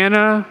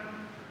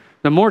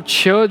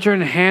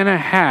children Hannah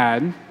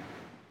had,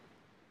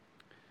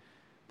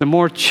 the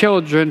more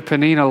children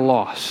Peninnah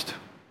lost.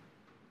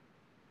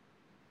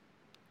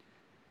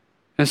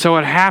 And so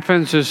what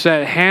happens is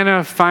that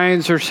Hannah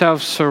finds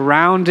herself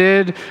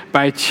surrounded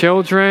by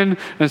children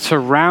and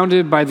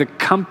surrounded by the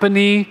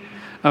company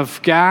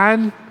of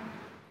God.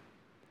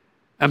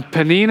 And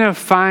Peninnah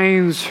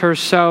finds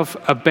herself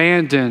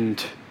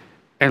abandoned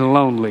and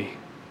lonely.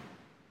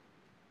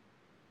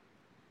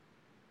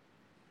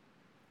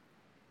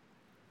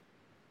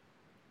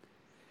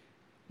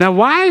 Now,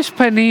 why is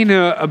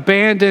Peninnah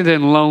abandoned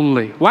and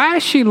lonely? Why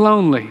is she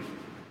lonely?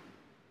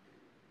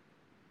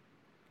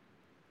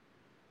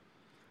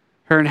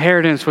 Her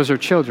inheritance was her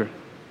children.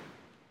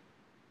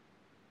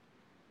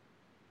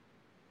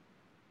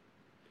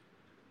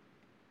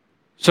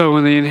 So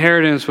when the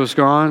inheritance was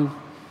gone,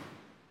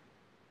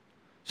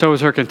 so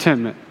was her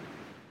contentment.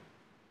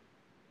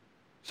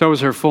 So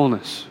was her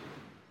fullness.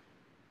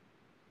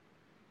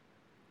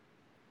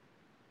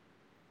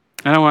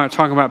 I don't want to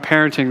talk about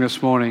parenting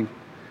this morning,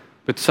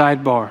 but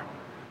sidebar,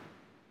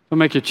 don't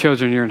make your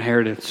children your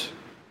inheritance.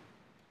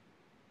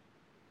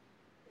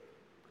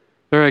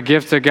 They're a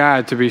gift of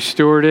God to be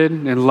stewarded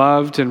and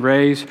loved and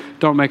raised.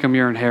 Don't make them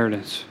your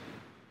inheritance.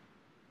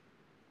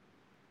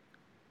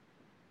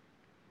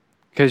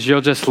 Because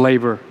you'll just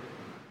labor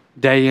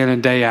day in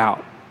and day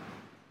out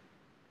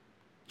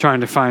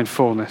trying to find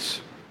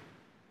fullness.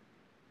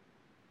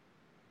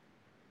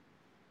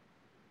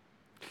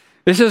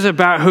 This is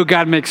about who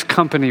God makes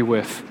company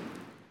with,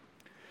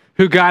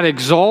 who God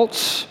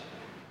exalts,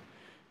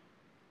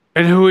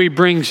 and who he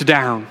brings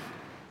down.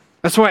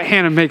 That's what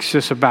Hannah makes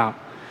this about.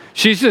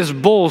 She's this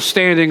bull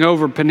standing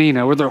over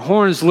Peninnah with her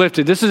horns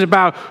lifted. This is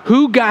about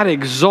who God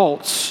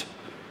exalts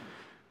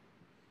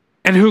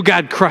and who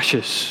God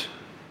crushes.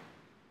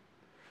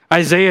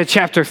 Isaiah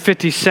chapter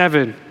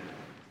 57,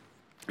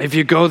 if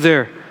you go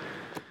there,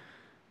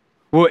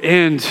 we'll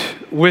end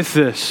with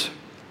this.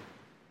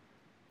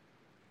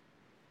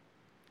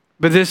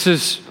 But this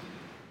is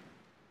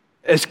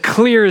as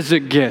clear as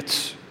it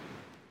gets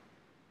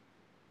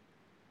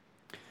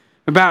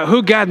about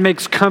who God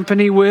makes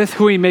company with,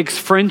 who he makes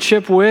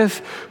friendship with,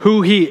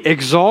 who he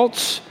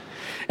exalts,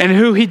 and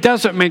who he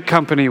doesn't make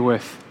company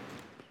with,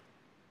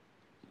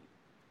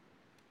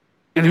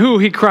 and who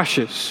he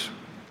crushes.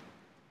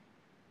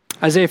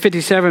 Isaiah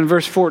 57,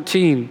 verse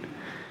 14,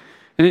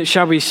 and it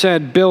shall be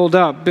said, build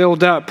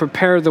up,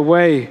 prepare the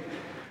way,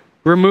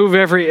 remove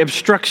every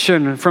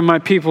obstruction from my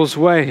people's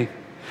way.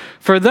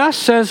 For thus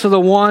says the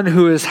one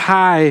who is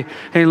high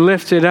and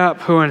lifted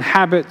up, who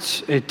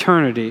inhabits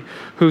eternity,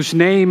 whose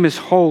name is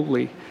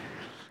holy.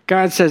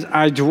 God says,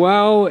 I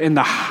dwell in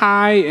the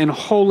high and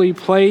holy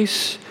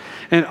place,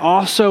 and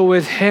also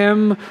with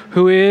him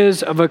who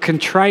is of a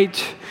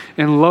contrite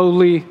and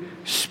lowly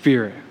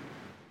spirit,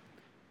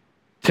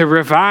 to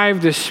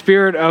revive the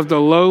spirit of the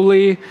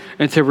lowly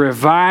and to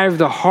revive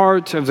the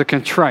heart of the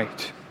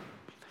contrite.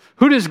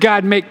 Who does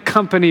God make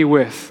company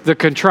with? The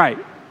contrite.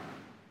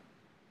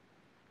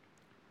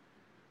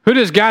 Who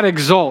does God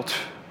exalt?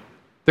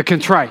 The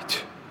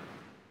contrite.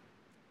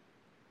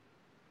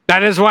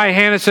 That is why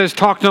Hannah says,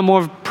 talk no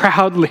more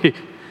proudly,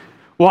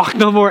 walk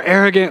no more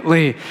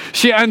arrogantly.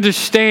 She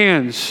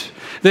understands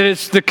that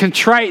it's the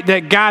contrite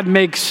that God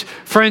makes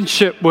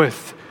friendship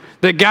with,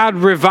 that God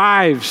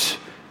revives,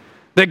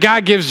 that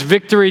God gives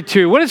victory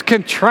to. What does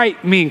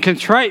contrite mean?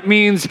 Contrite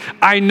means,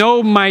 I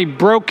know my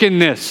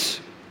brokenness.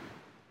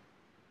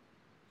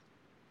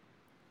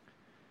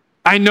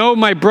 I know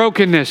my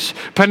brokenness.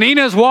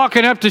 Peninnah's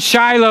walking up to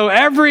Shiloh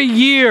every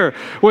year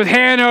with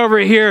Hannah over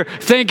here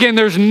thinking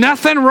there's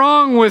nothing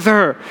wrong with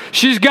her.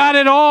 She's got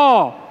it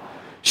all.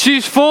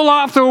 She's full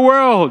off the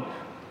world.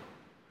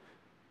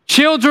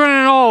 Children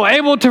and all,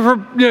 able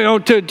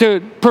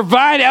to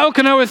provide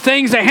Elkanah with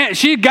things that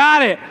she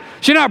got it.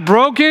 She's not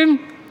broken.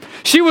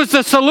 She was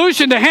the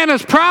solution to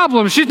Hannah's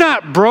problem. She's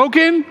not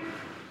broken.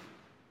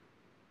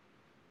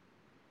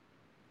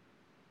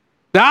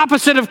 The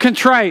opposite of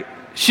contrite.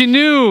 She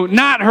knew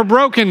not her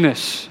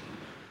brokenness.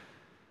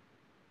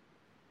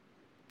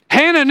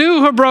 Hannah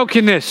knew her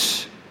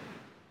brokenness.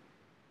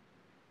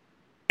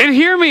 And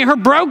hear me, her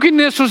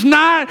brokenness was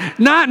not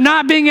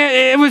being,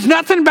 it was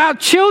nothing about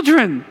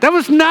children. That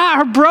was not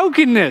her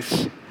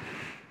brokenness.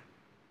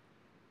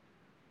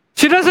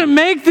 She doesn't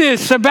make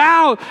this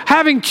about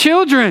having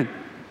children.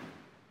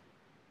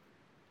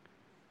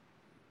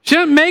 She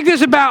doesn't make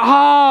this about,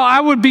 oh, I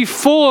would be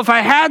full if I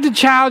had the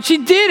child. She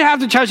did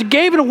have the child. She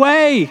gave it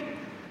away.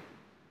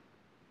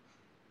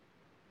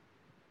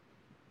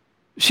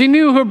 She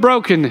knew her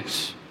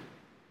brokenness.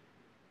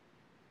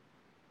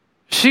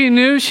 She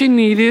knew she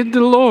needed the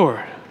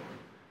Lord.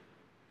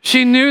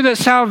 She knew that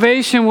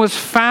salvation was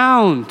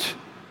found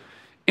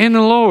in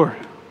the Lord.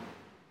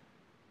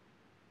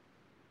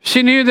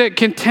 She knew that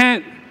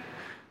content,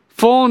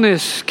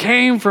 fullness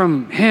came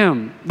from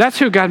him. That's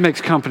who God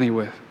makes company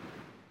with.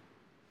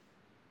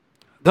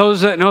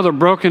 Those that know their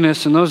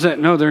brokenness and those that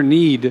know their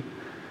need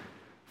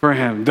for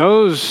him.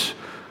 Those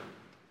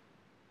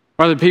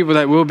are the people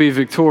that will be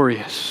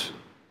victorious.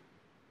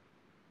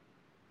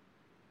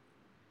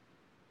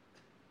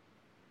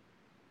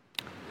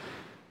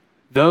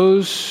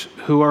 Those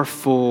who are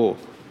full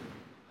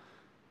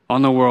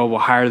on the world will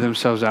hire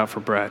themselves out for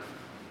bread.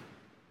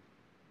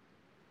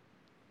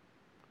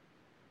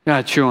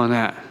 Gotta chew on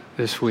that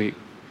this week.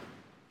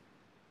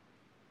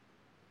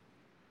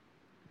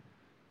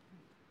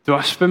 Do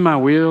I spin my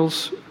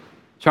wheels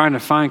trying to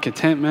find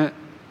contentment,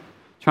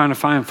 trying to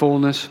find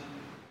fullness?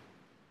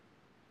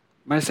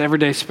 Am I just every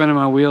day spinning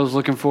my wheels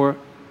looking for it?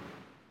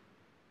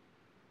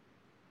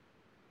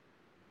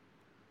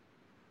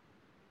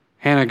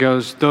 Hannah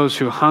goes, those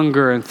who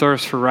hunger and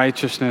thirst for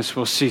righteousness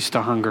will cease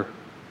to hunger.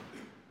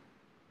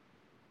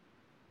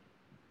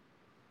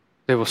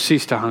 They will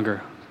cease to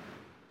hunger.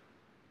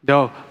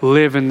 They'll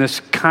live in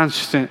this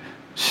constant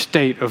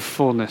state of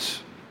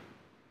fullness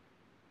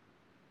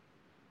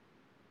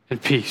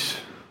and peace.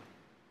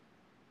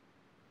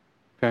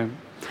 Okay,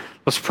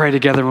 let's pray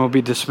together and we'll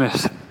be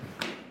dismissed.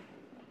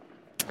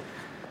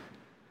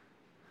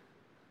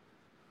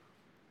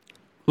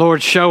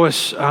 Lord, show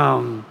us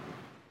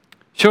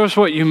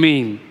what you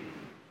mean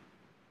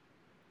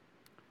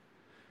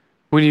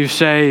when you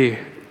say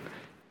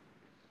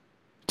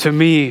to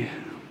me,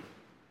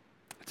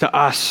 to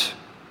us,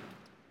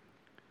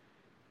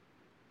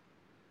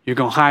 you're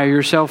going to hire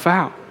yourself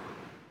out.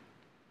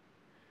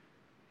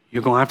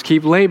 You're going to have to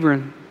keep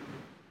laboring.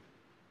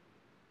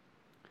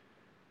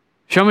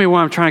 Show me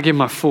where I'm trying to get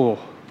my full.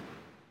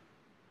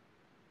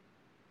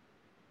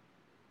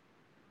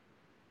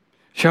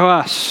 Show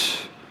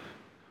us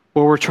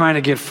where we're trying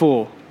to get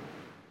full.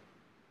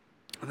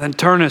 And then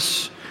turn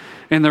us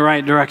in the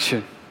right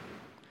direction.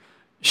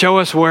 Show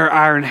us where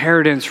our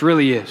inheritance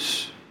really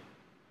is.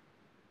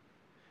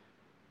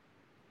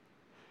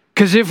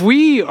 Because if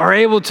we are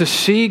able to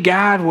see,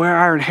 God, where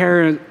our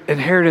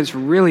inheritance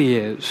really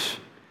is,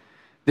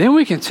 then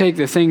we can take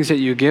the things that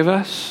you give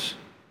us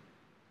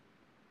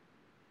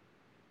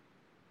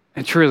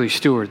and truly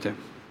steward them.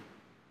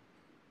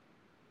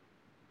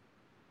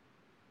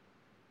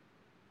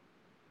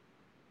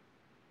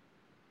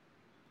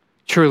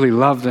 Truly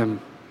love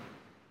them.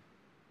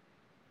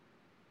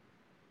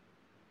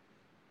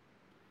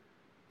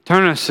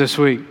 Turn us this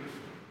week.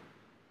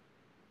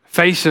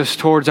 Face us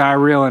towards our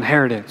real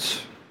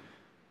inheritance.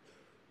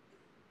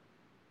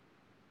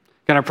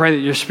 God, I pray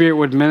that your Spirit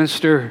would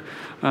minister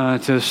to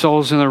the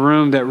souls in the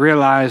room that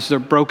realize they're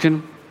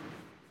broken.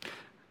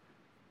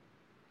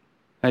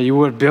 That you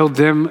would build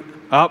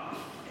them up.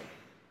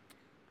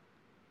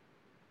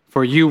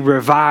 For you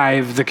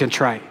revive the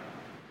contrite.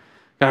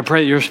 God, I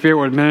pray that your Spirit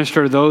would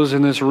minister to those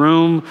in this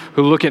room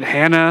who look at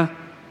Hannah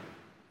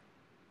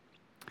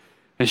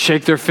and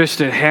shake their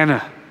fist at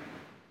Hannah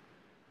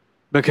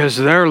because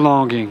their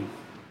longing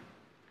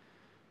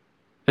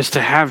is to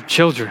have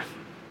children.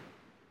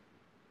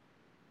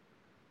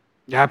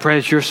 God, I pray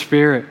that your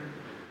Spirit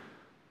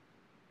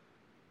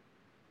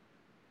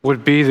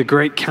would be the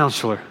great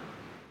counselor,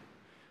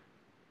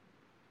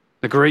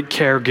 the great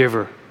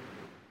caregiver,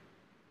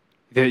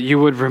 that you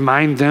would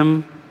remind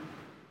them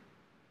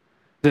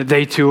that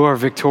they too are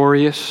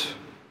victorious.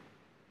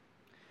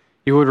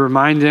 You would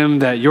remind them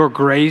that your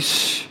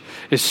grace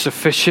is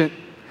sufficient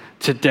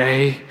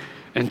today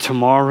and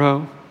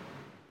tomorrow.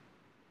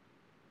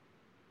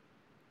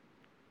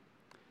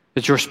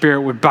 That your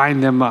Spirit would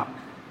bind them up.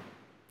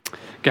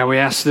 God, we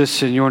ask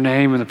this in your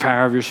name and the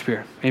power of your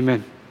Spirit.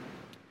 Amen.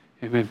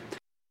 Amen.